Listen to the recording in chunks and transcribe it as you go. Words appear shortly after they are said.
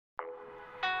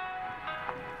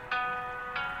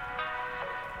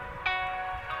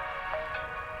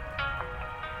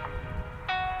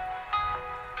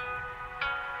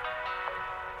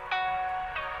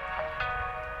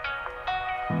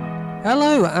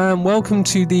Hello and welcome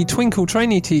to the Twinkl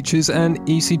Trainee Teachers and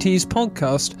ECTs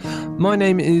podcast. My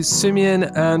name is Simeon,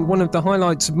 and one of the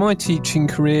highlights of my teaching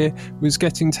career was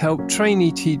getting to help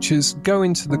trainee teachers go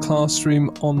into the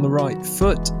classroom on the right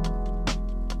foot.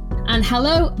 And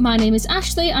hello, my name is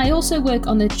Ashley. I also work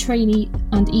on the trainee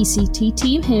and ECT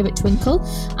team here at Twinkl,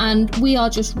 and we are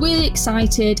just really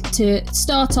excited to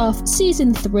start off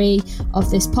season 3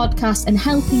 of this podcast and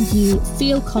helping you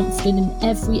feel confident in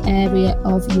every area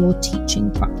of your teaching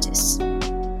practice.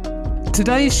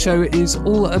 Today's show is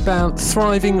all about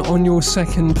thriving on your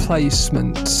second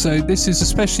placement. So this is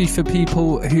especially for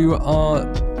people who are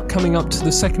coming up to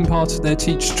the second part of their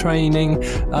teacher training.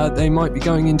 They might be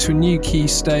going into a new key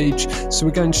stage. So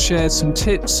we're going to share some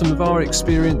tips, some of our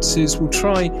experiences. We'll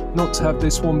try not to have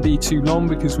this one be too long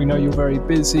because we know you're very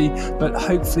busy, but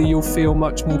hopefully you'll feel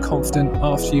much more confident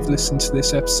after you've listened to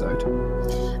this episode.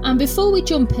 And before we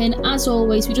jump in, as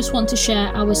always, we just want to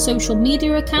share our social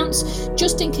media accounts,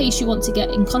 just in case you want to get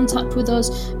in contact with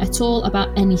us at all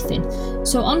about anything.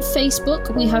 So on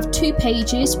Facebook, we have 2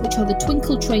 pages, which are the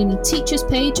Twinkl Trainee Teachers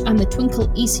page and the Twinkl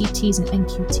ECTs and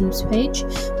NQTs page.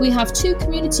 We have 2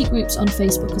 community groups on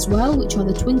Facebook as well, which are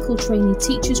the Twinkl Trainee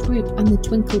Teachers group and the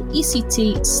Twinkl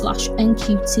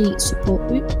ECT/NQT support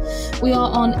group. We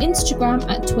are on Instagram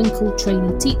at Twinkl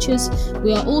Trainee Teachers.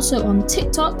 We are also on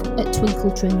TikTok at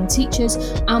Twinkl Trainee Teachers,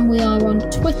 and we are on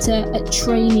Twitter at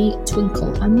Trainee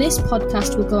Twinkl. And this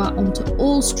podcast will go out onto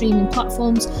all streaming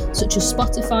platforms such as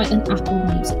Spotify and Apple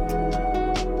Music.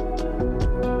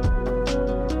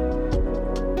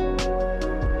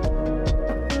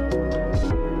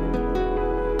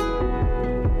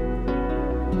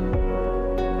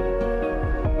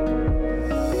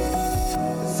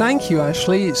 Thank you,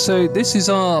 Ashley. So this is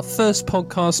our first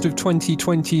podcast of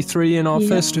 2023 and our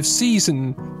first of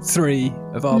season 3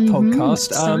 of our podcast.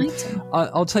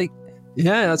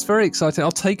 That's very exciting.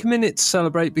 I'll take a minute to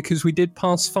celebrate because we did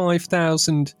pass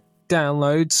 5,000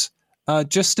 downloads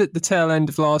just at the tail end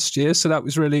of last year. So that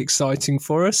was really exciting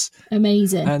for us.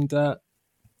 Amazing. And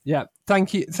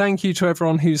thank you to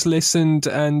everyone who's listened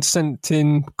and sent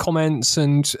in comments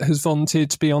and has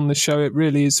volunteered to be on the show. It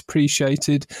really is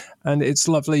appreciated, and it's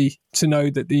lovely to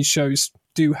know that these shows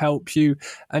do help you.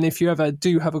 And if you ever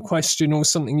do have a question or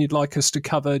something you'd like us to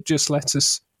cover, just let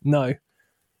us know.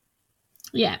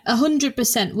 Yeah,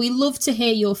 100%. We love to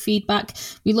hear your feedback.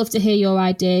 We love to hear your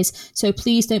ideas. So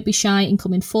please don't be shy in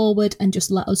coming forward and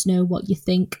just let us know what you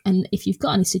think. And if you've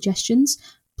got any suggestions,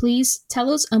 please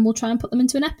tell us and we'll try and put them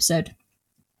into an episode.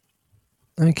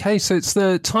 Okay, so it's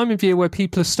the time of year where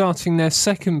people are starting their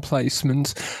second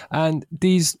placement, and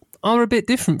these are a bit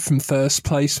different from first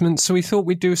placement. So we thought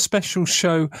we'd do a special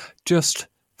show just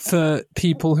for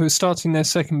people who are starting their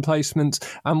second placement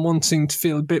and wanting to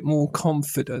feel a bit more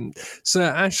confident. So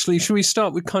Ashley, should we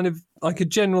start with kind of like a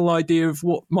general idea of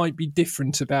what might be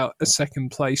different about a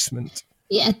second placement?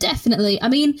 Yeah, definitely. I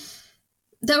mean,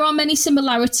 there are many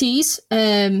similarities,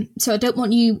 so I don't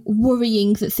want you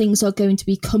worrying that things are going to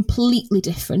be completely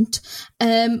different.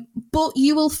 But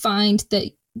you will find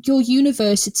that your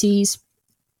universities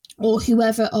or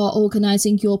whoever are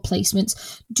organising your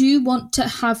placements do want to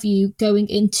have you going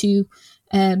into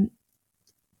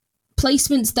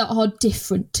placements that are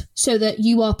different so that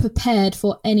you are prepared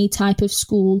for any type of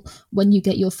school when you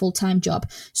get your full-time job.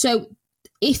 So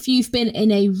if you've been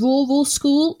in a rural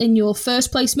school in your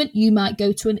first placement, you might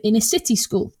go to an inner city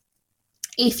school.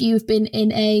 If you've been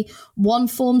in a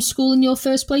 1-form school in your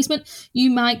first placement, you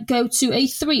might go to a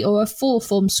 3 or a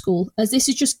 4-form school, as this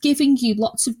is just giving you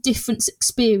lots of different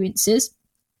experiences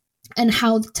and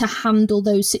how to handle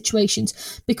those situations.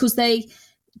 Because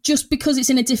because it's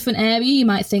in a different area, you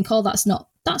might think, oh, that's not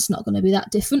going to be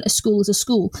that different. A school is a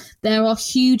school. There are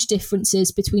huge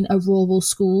differences between a rural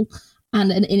school and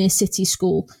an inner city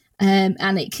school.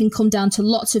 And it can come down to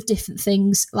lots of different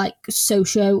things like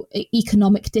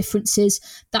socio-economic differences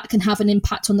that can have an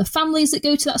impact on the families that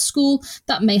go to that school,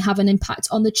 that may have an impact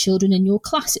on the children in your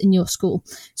class in your school.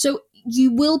 So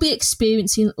you will be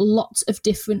experiencing lots of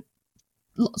differences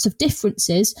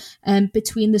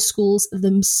between the schools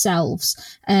themselves.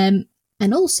 And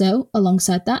also,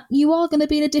 alongside that, you are going to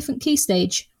be in a different key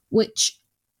stage, which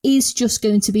is just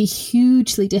going to be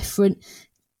hugely different.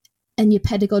 And your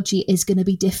pedagogy is going to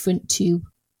be different to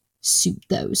suit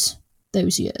those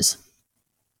years.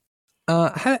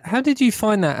 How did you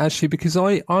find that, Ashley? Because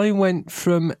I went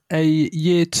from a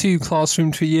year 2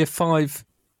 classroom to a year 5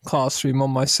 classroom on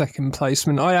my second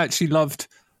placement. I actually loved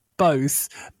both,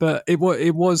 but it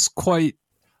was quite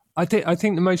I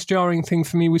think the most jarring thing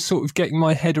for me was sort of getting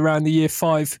my head around the year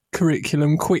 5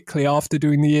 curriculum quickly after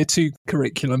doing the year 2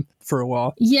 curriculum for a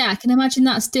while. Yeah, I can imagine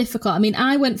that's difficult. I mean,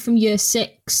 I went from year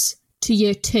 6 to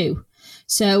year 2.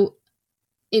 So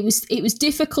it was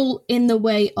difficult in the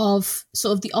way of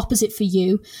sort of the opposite for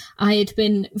you. I had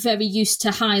been very used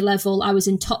to high level. I was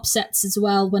in top sets as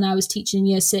well when I was teaching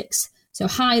year 6. So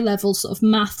high level sort of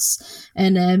maths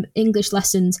and English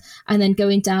lessons, and then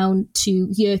going down to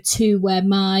year 2 where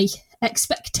my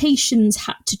expectations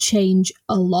had to change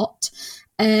a lot.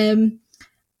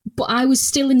 But I was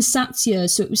still in SATs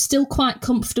years, so it was still quite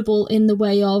comfortable in the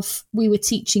way of we were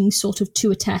teaching sort of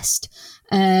to a test.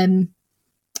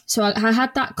 So I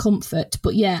had that comfort.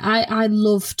 But yeah, I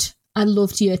loved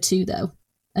year 2 though.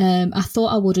 I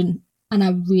thought I wouldn't, and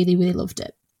I really, really loved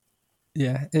it.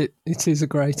 Yeah, it is a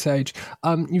great age.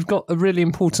 You've got a really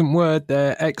important word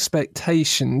there,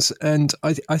 expectations, and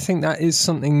I think that is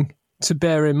something to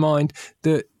bear in mind,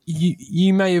 that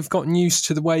you may have gotten used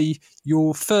to the way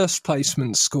your first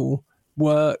placement school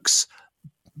works,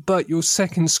 but your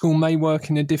second school may work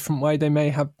in a different way. They may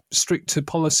have stricter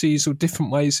policies or different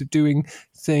ways of doing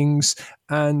things,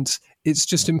 and it's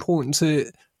just important to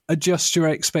adjust your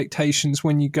expectations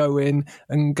when you go in,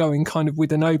 and go in kind of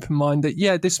with an open mind that,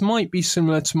 yeah, this might be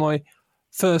similar to my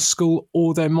first school,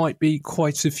 or there might be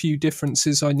quite a few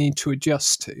differences I need to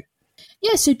adjust to.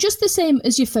 Yeah, so just the same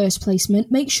as your first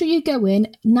placement, make sure you go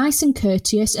in nice and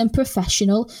courteous and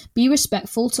professional. Be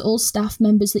respectful to all staff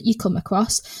members that you come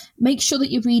across. Make sure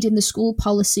that you're reading the school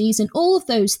policies and all of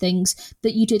those things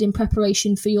that you did in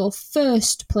preparation for your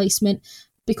first placement,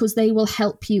 because they will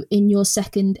help you in your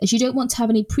second, as you don't want to have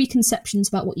any preconceptions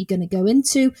about what you're going to go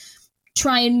into.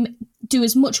 Try and do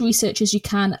as much research as you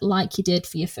can, like you did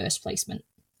for your first placement.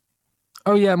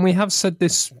 Oh yeah, and we have said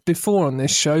this before on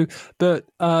this show, but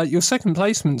your second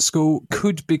placement school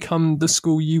could become the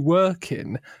school you work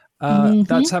in.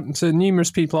 That's happened to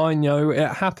numerous people I know. It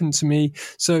happened to me.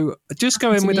 So just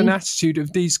go in with an attitude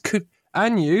of these could,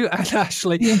 and you and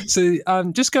Ashley. Yeah. So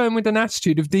just go in with an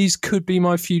attitude of these could be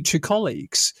my future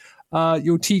colleagues.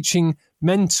 Your teaching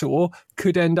mentor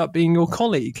could end up being your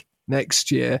colleague next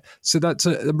year. So that's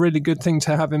a really good thing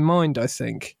to have in mind, I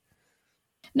think.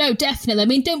 No, definitely. I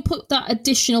mean, don't put that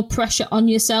additional pressure on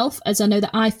yourself, as I know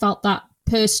that I felt that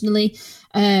personally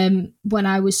when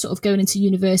I was sort of going into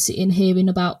university and hearing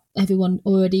about everyone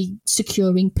already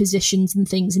securing positions and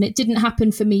things. And it didn't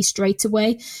happen for me straight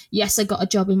away. Yes, I got a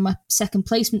job in my second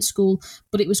placement school,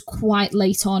 but it was quite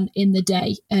late on in the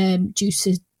day due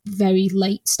to very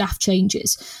late staff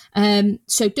changes.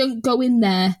 So don't go in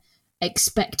there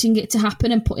expecting it to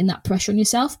happen and putting that pressure on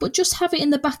yourself, but just have it in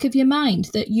the back of your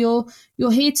mind that you're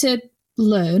here to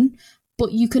learn,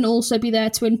 but you can also be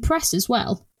there to impress as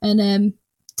well, and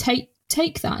take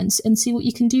that and see what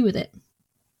you can do with it.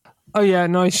 Oh yeah,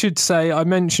 and I should say I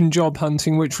mentioned job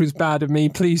hunting, which was bad of me.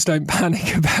 Please don't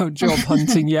panic about job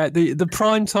hunting yet. The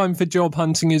prime time for job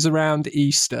hunting is around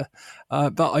Easter,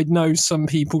 but I know some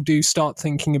people do start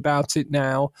thinking about it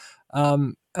now,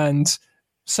 and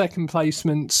second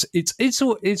placements,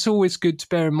 it's always good to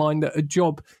bear in mind that a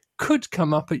job could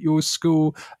come up at your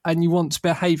school and you want to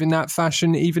behave in that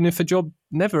fashion, even if a job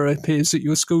never appears at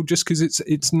your school, just because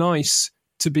it's nice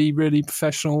to be really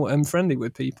professional and friendly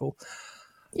with people.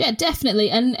 Yeah, definitely.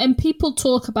 And people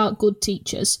talk about good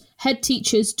teachers. Head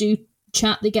teachers do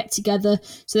chat, they get together.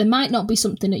 So there might not be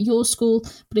something at your school,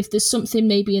 but if there's something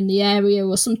maybe in the area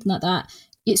or something like that,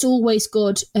 it's always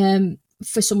good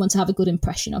for someone to have a good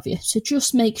impression of you. So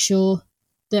just make sure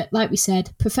that, like we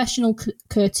said, professional,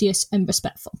 courteous and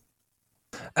respectful.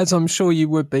 As I'm sure you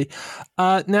would be.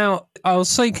 Now, I'll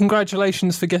say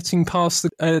congratulations for getting past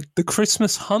the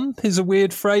Christmas hump is a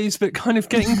weird phrase, but kind of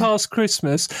getting past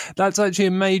Christmas, that's actually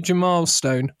a major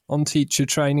milestone on teacher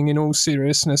training in all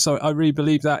seriousness. I really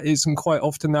believe that is, and quite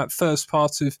often that first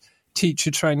part of teacher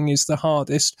training is the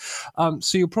hardest.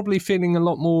 So you're probably feeling a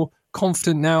lot more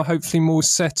confident now, hopefully more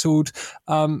settled,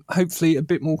 hopefully a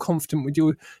bit more confident with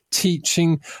your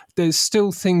teaching. There's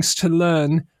still things to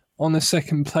learn on a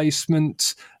second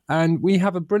placement, and we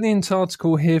have a brilliant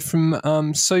article here from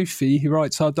Sophie, who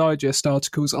writes our digest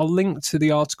articles. I'll link to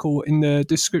the article in the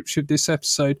description of this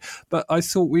episode, but I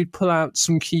thought we'd pull out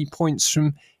some key points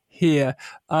from here.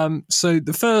 So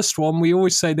the first one, we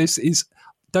always say this, is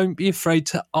don't be afraid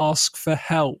to ask for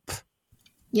help.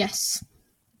 Yes.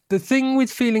 The thing with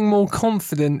feeling more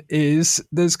confident is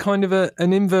there's kind of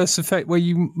an inverse effect where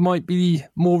you might be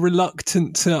more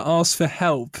reluctant to ask for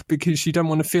help because you don't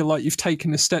want to feel like you've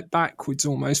taken a step backwards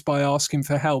almost by asking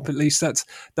for help. At least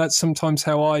that's sometimes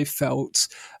how I felt.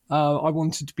 I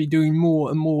wanted to be doing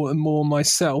more and more and more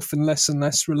myself and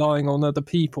less relying on other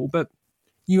people. But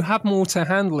you have more to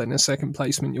handle in a second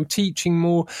placement. You're teaching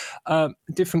more,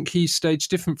 different key stage,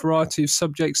 different variety of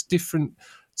subjects, different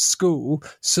school.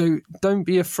 So don't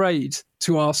be afraid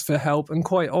to ask for help. And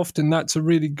quite often that's a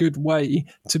really good way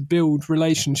to build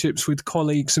relationships with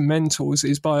colleagues and mentors,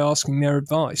 is by asking their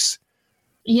advice.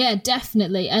 Yeah,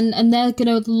 definitely. And they're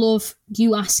going to love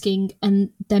you asking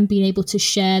and them being able to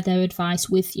share their advice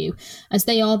with you, as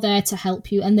they are there to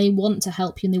help you and they want to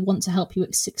help you and they want to help you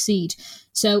succeed.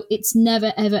 So it's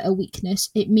never, ever a weakness.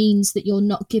 It means that you're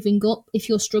not giving up. If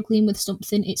you're struggling with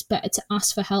something, it's better to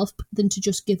ask for help than to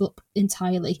just give up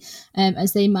entirely,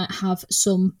 as they might have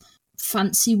some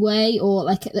fancy way or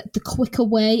like the quicker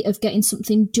way of getting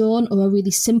something done, or a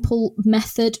really simple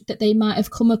method that they might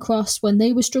have come across when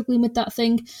they were struggling with that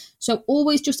thing. So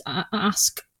always just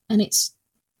ask, and it's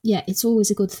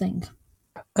always a good thing.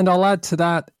 And I'll add to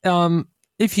that,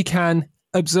 if you can,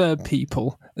 observe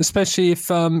people, especially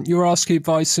if you're asking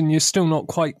advice and you're still not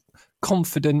quite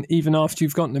confident even after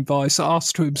you've gotten advice.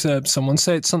 Ask to observe someone.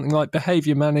 Say it's something like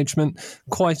behaviour management.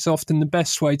 Quite often the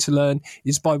best way to learn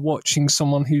is by watching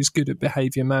someone who's good at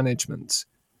behaviour management.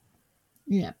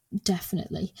 Yeah,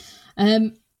 definitely.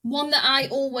 One that I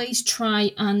always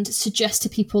try and suggest to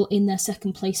people in their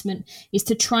second placement is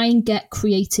to try and get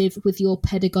creative with your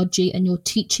pedagogy and your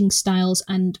teaching styles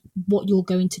and what you're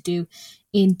going to do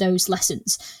in those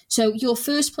lessons. So your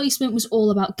first placement was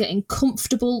all about getting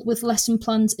comfortable with lesson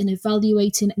plans and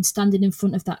evaluating and standing in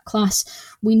front of that class.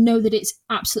 We know that it's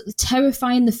absolutely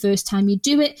terrifying the first time you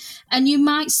do it, and you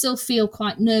might still feel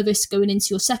quite nervous going into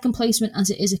your second placement, as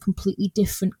it is a completely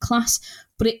different class.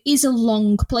 But it is a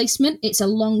long placement. It's a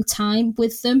long time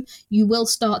with them. You will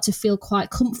start to feel quite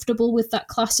comfortable with that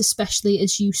class, especially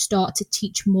as you start to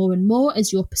teach more and more,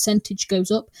 as your percentage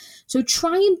goes up. So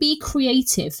try and be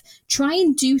creative. Try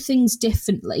and do things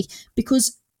differently,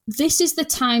 because this is the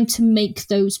time to make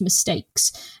those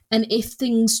mistakes. And if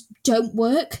things don't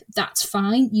work, that's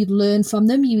fine. You learn from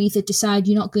them. You either decide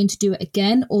you're not going to do it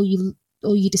again, or you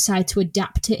decide to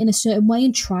adapt it in a certain way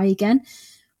and try again.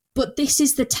 But this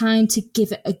is the time to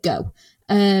give it a go.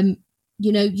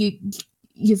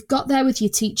 You've got there with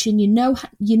your teaching. You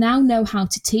now know how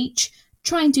to teach.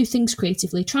 Try and do things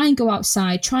creatively. Try and go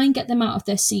outside. Try and get them out of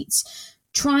their seats.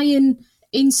 Try and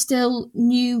instill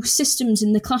new systems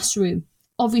in the classroom.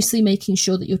 Obviously, making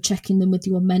sure that you're checking them with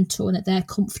your mentor and that they're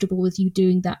comfortable with you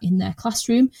doing that in their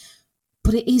classroom.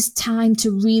 But it is time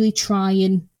to really try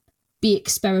and be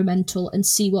experimental and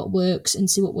see what works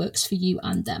for you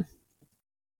and them.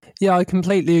 Yeah, I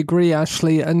completely agree,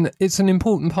 Ashley. And it's an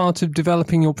important part of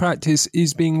developing your practice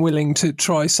is being willing to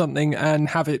try something and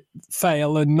have it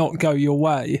fail and not go your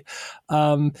way.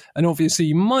 And obviously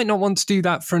you might not want to do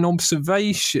that for an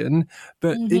observation,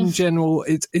 but in general,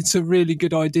 it's a really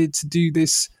good idea to do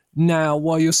this now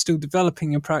while you're still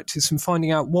developing your practice and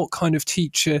finding out what kind of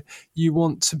teacher you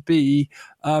want to be,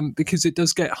 because it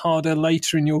does get harder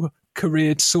later in your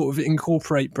career to sort of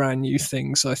incorporate brand new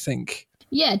things, I think.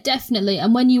 Yeah, definitely.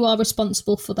 And when you are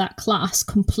responsible for that class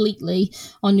completely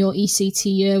on your ECT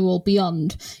year or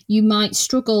beyond, you might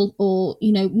struggle or,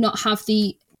 not have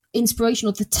the inspiration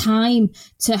or the time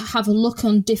to have a look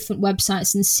on different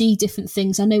websites and see different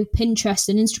things. I know Pinterest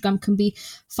and Instagram can be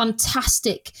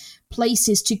fantastic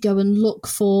places to go and look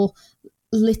for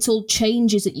little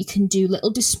changes that you can do,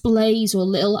 little displays or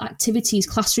little activities,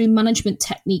 classroom management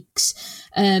techniques,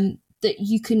 that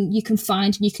you can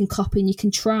find and you can copy and you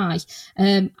can try.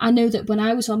 I know that when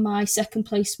I was on my second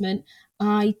placement,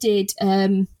 I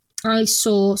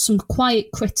saw some quiet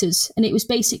critters, and it was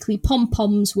basically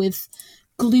pom-poms with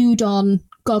glued on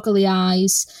goggly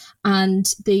eyes,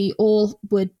 and they all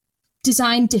were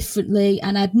designed differently,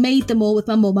 and I'd made them all with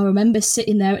my mum. I remember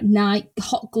sitting there at night,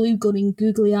 hot glue gunning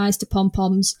googly eyes to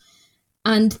pom-poms.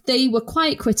 And they were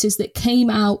quiet critters that came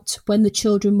out when the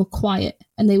children were quiet,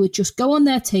 and they would just go on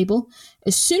their table.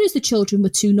 As soon as the children were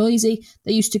too noisy,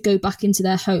 they used to go back into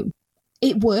their home.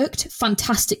 It worked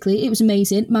fantastically. It was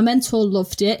amazing. My mentor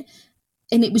loved it,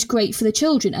 and it was great for the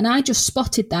children. And I just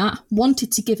spotted that,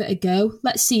 wanted to give it a go.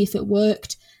 Let's see if it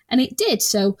worked. And it did.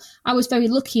 So I was very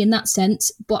lucky in that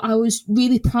sense, but I was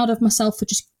really proud of myself for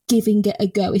just giving it a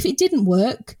go. If it didn't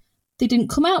work, they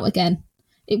didn't come out again.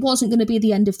 It wasn't going to be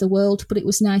the end of the world, but it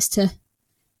was nice to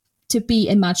be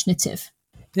imaginative.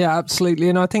 Yeah, absolutely.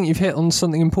 And I think you've hit on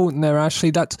something important there,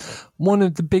 Ashley. That's one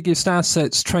of the biggest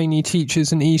assets trainee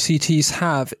teachers and ECTs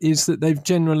have, is that they've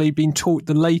generally been taught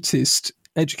the latest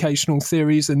educational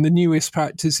theories and the newest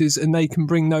practices, and they can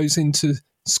bring those into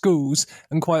schools.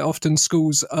 And quite often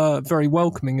schools are very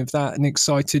welcoming of that and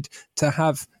excited to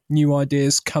have new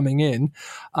ideas coming in.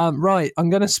 Right, I'm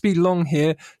going to speed along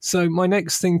here. So my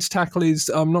next thing to tackle is,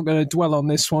 I'm not going to dwell on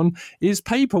this one, is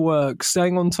paperwork,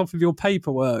 staying on top of your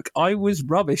paperwork. I was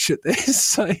rubbish at this,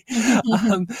 so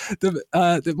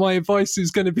my advice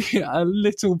is going to be a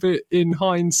little bit in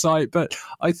hindsight, but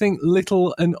I think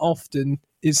little and often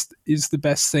is the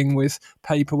best thing with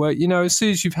paperwork. As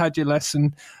soon as you've had your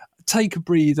lesson, take a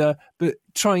breather, but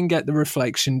try and get the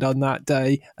reflection done that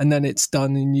day, and then it's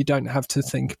done and you don't have to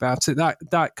think about it.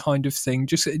 That kind of thing.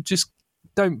 Just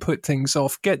don't put things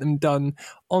off. Get them done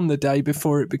on the day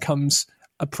before it becomes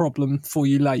a problem for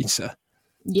you later.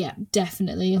 Yeah,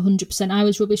 definitely, 100%. I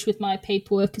was rubbish with my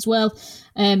paperwork as well,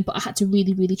 but I had to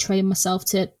really, really train myself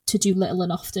to do little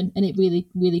and often, and it really,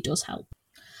 really does help.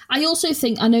 I also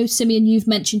think, I know, Simeon, you've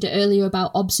mentioned it earlier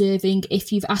about observing.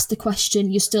 If you've asked a question,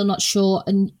 you're still not sure,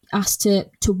 and asked to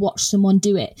watch someone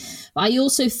do it. But I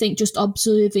also think just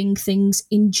observing things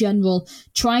in general,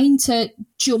 trying to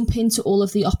jump into all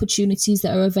of the opportunities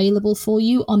that are available for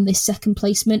you on this second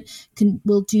placement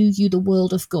will do you the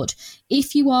world of good.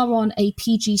 If you are on a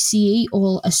PGCE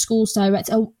or a schools direct,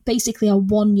 basically a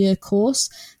 1-year course,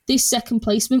 this second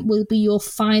placement will be your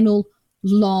final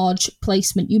large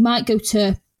placement. You might go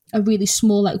to a really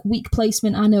small, week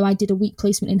placement. I know I did a week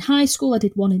placement in high school. I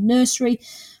did one in nursery,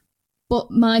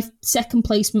 but my second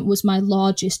placement was my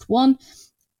largest one.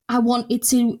 I wanted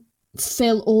to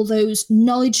fill all those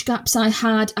knowledge gaps I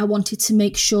had. I wanted to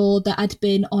make sure that I'd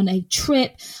been on a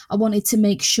trip. I wanted to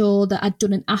make sure that I'd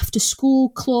done an after school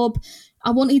club.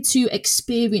 I wanted to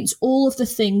experience all of the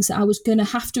things that I was going to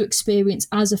have to experience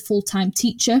as a full-time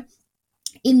teacher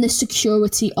in the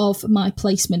security of my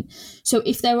placement. So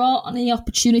if there are any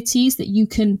opportunities that you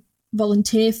can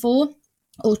volunteer for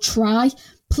or try,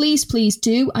 please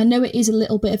do. I know it is a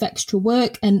little bit of extra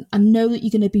work, and I know that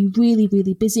you're going to be really,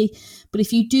 really busy, but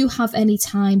if you do have any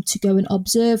time to go and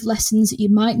observe lessons that you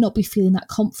might not be feeling that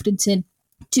confident in,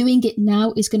 doing it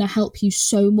now is going to help you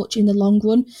so much in the long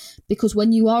run, because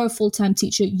when you are a full-time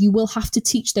teacher, you will have to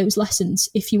teach those lessons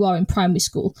if you are in primary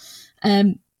school.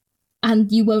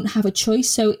 And you won't have a choice.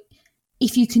 So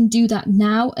if you can do that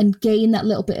now and gain that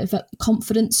little bit of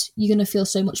confidence, you're going to feel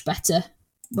so much better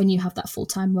when you have that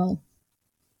full-time role.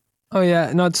 Oh, yeah.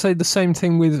 And I'd say the same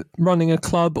thing with running a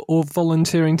club or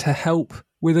volunteering to help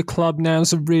with a club.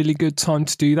 Now's a really good time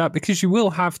to do that, because you will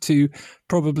have to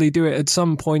probably do it at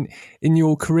some point in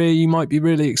your career. You might be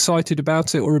really excited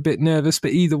about it or a bit nervous,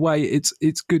 but either way,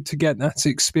 it's good to get that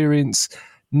experience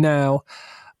now.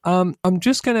 I'm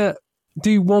just going to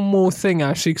do one more thing,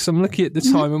 actually, because I'm looking at the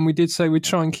time, and we did say we'd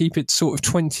try and keep it sort of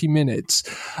 20 minutes.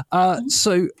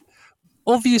 So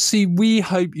obviously we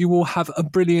hope you will have a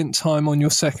brilliant time on your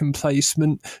second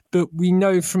placement, but we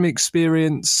know from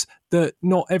experience that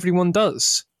not everyone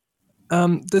does.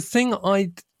 The thing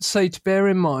I'd say to bear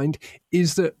in mind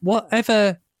is that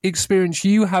whatever experience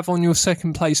you have on your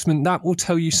second placement, that will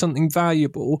tell you something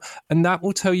valuable, and that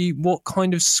will tell you what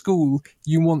kind of school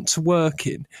you want to work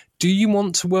in. Do you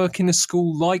want to work in a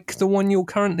school like the one you're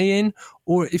currently in?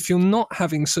 Or if you're not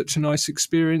having such a nice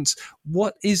experience,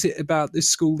 what is it about this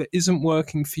school that isn't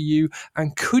working for you?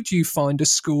 And could you find a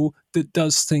school that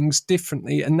does things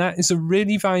differently? And that is a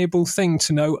really valuable thing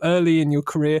to know early in your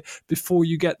career before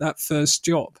you get that first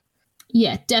job.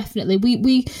 Yeah, definitely.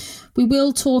 We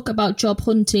will talk about job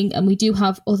hunting, and we do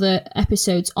have other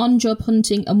episodes on job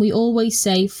hunting, and we always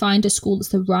say find a school that's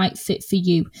the right fit for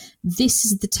you. This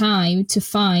is the time to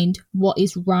find what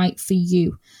is right for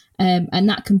you. And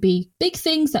that can be big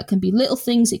things, that can be little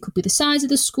things. It could be the size of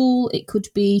the school. It could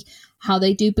be how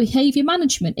they do behaviour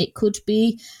management. It could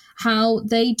be how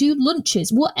they do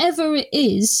lunches. Whatever it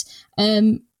is,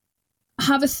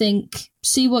 have a think,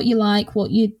 see what you like, what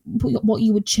you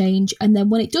would change, and then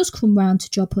when it does come round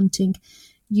to job hunting,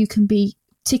 you can be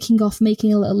ticking off,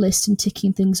 making a little list and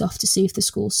ticking things off to see if the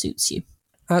school suits you.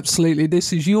 Absolutely.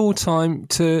 This is your time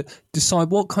to decide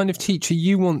what kind of teacher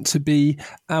you want to be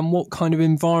and what kind of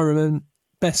environment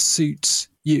best suits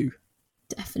you.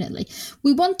 Definitely.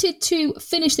 We wanted to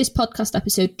finish this podcast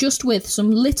episode just with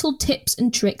some little tips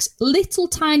and tricks, little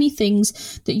tiny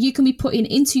things that you can be putting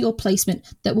into your placement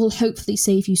that will hopefully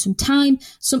save you some time,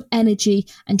 some energy,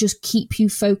 and just keep you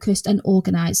focused and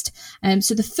organised.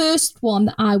 So the first one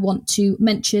that I want to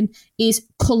mention is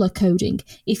colour coding.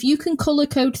 If you can colour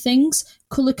code things,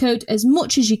 colour code as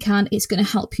much as you can, it's going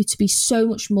to help you to be so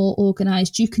much more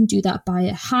organised. You can do that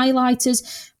by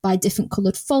highlighters, by different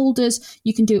coloured folders.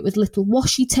 You can do it with little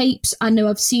washi tapes. I know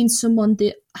I've seen someone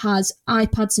that has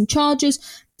iPads and chargers.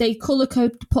 They colour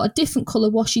code, put a different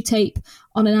colour washi tape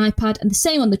on an iPad and the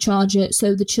same on the charger,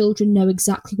 so the children know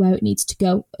exactly where it needs to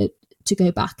go to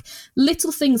go back.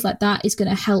 Little things like that is going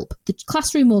to help the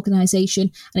classroom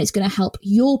organisation, and it's going to help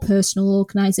your personal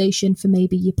organisation for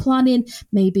maybe your planning.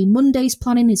 Maybe Monday's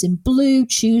planning is in blue,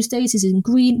 Tuesday's is in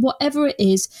green, whatever it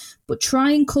is. But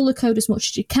try and colour code as much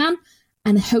as you can,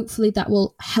 and hopefully that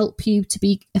will help you to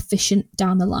be efficient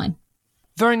down the line.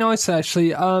 Very nice,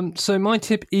 Ashley. So my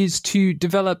tip is to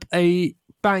develop a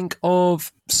bank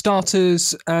of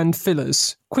starters and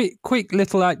fillers. Quick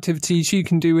little activities you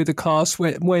can do with a class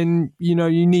when you know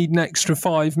you need an extra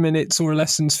 5 minutes or a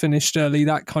lesson's finished early.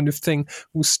 That kind of thing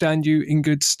will stand you in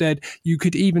good stead. You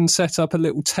could even set up a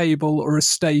little table or a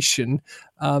station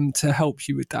to help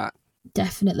you with that.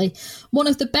 Definitely. One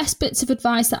of the best bits of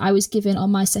advice that I was given on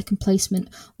my second placement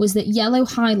was that yellow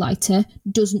highlighter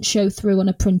doesn't show through on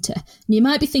a printer. And you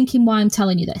might be thinking why I'm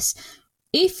telling you this.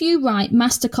 If you write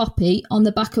master copy on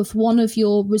the back of one of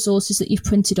your resources that you've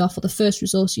printed off, or the first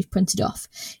resource you've printed off,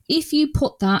 if you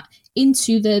put that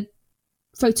into the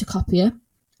photocopier,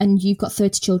 and you've got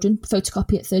 30 children,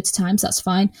 photocopy it 30 times, that's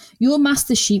fine. Your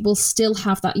master sheet will still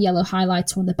have that yellow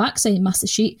highlighter on the back saying master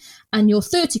sheet, and your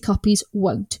 30 copies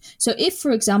won't. So if, for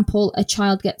example, a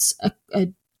child gets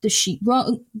the sheet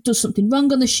wrong, does something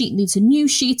wrong on the sheet, needs a new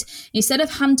sheet, instead of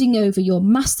handing over your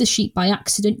master sheet by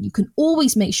accident, you can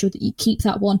always make sure that you keep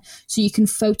that one so you can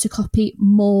photocopy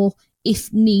more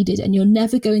if needed, and you're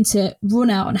never going to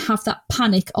run out and have that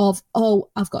panic of,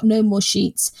 oh, I've got no more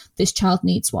sheets, this child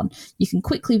needs one. You can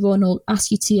quickly run or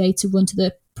ask your TA to run to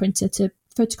the printer to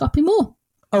photocopy more.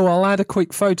 Oh, I'll add a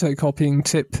quick photocopying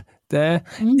tip there.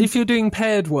 If you're doing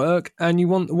paired work and you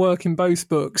want the work in both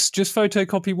books, just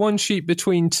photocopy one sheet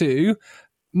between two,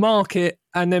 mark it,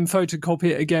 and then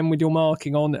photocopy it again with your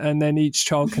marking on, and then each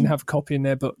child can have a copy in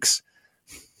their books.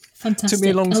 Fantastic. Took me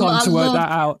a long time to work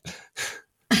that out.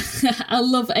 I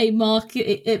love a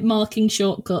marking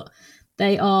shortcut.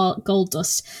 They are gold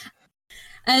dust.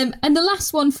 And the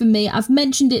last one for me, I've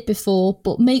mentioned it before,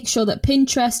 but make sure that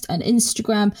Pinterest and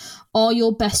Instagram are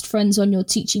your best friends on your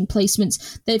teaching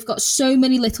placements. They've got so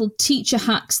many little teacher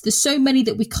hacks. There's so many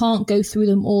that we can't go through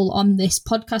them all on this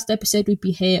podcast episode. We'd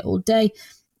be here all day.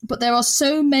 But there are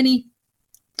so many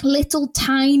little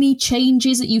tiny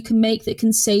changes that you can make that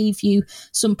can save you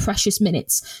some precious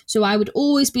minutes. So I would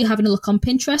always be having a look on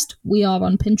Pinterest. We are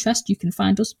on Pinterest. You can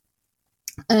find us.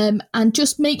 And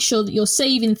just make sure that you're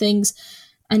saving things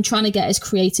and trying to get as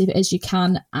creative as you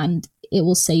can, and it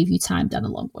will save you time down the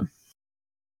long run.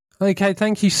 Okay,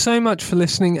 thank you so much for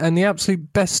listening, and the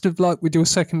absolute best of luck with your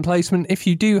second placement. If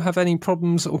you do have any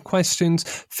problems or questions,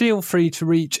 feel free to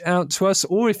reach out to us,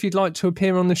 or if you'd like to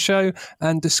appear on the show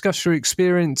and discuss your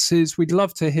experiences, we'd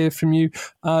love to hear from you.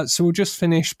 So we'll just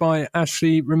finish by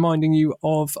Ashley reminding you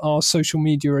of our social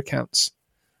media accounts.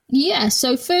 Yeah,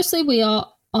 so firstly, we are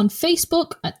on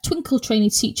Facebook at Twinkle Trainee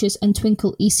Teachers and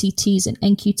Twinkle ECTs and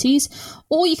NQTs,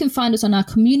 or you can find us on our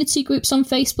community groups on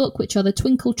Facebook, which are the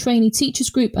Twinkle Trainee Teachers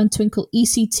Group and Twinkle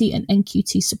ECT and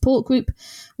NQT Support Group.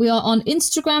 We are on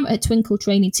Instagram at Twinkle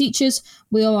Trainee Teachers.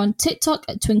 We are on TikTok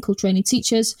at Twinkle Trainee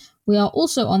Teachers. We are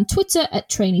also on Twitter at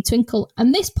Trainee Twinkle,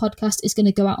 and this podcast is going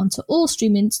to go out onto all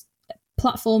streaming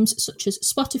platforms such as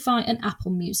Spotify and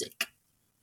Apple Music.